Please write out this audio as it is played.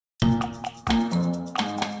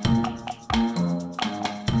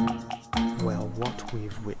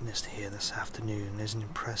we've witnessed here this afternoon is an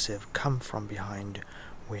impressive come-from-behind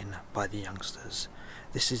win by the youngsters.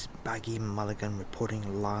 This is Baggy Mulligan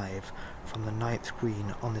reporting live from the 9th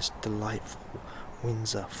green on this delightful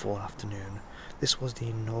Windsor fall afternoon. This was the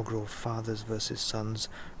inaugural fathers versus sons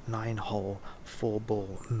 9-hole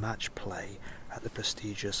 4-ball match play at the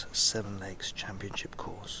prestigious Seven Lakes Championship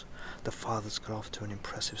course. The fathers got off to an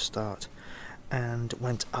impressive start and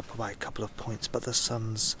went up by a couple of points, but the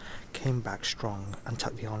sons came back strong and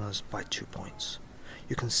took the honours by 2 points.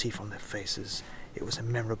 You can see from their faces it was a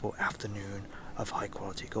memorable afternoon of high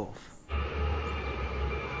quality golf.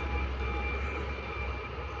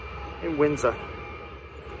 In Windsor,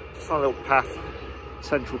 just on a little path,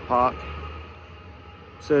 Central Park.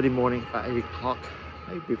 It's early morning, about 8 o'clock,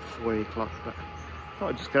 maybe before 8 o'clock, but I thought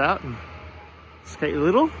I'd just get out and skate a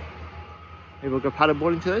little. Maybe we'll go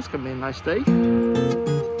paddleboarding today, it's going to be a nice day.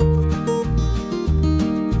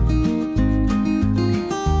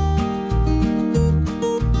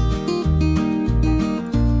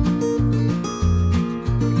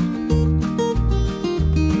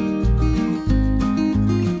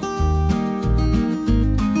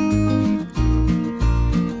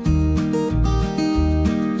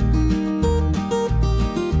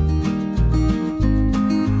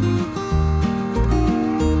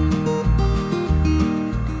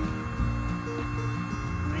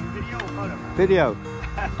 Video. Where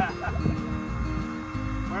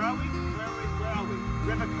are we? Where are we?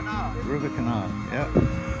 River Canal. River Canal, yeah.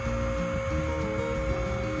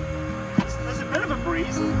 There's a bit of a breeze,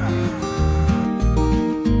 isn't there?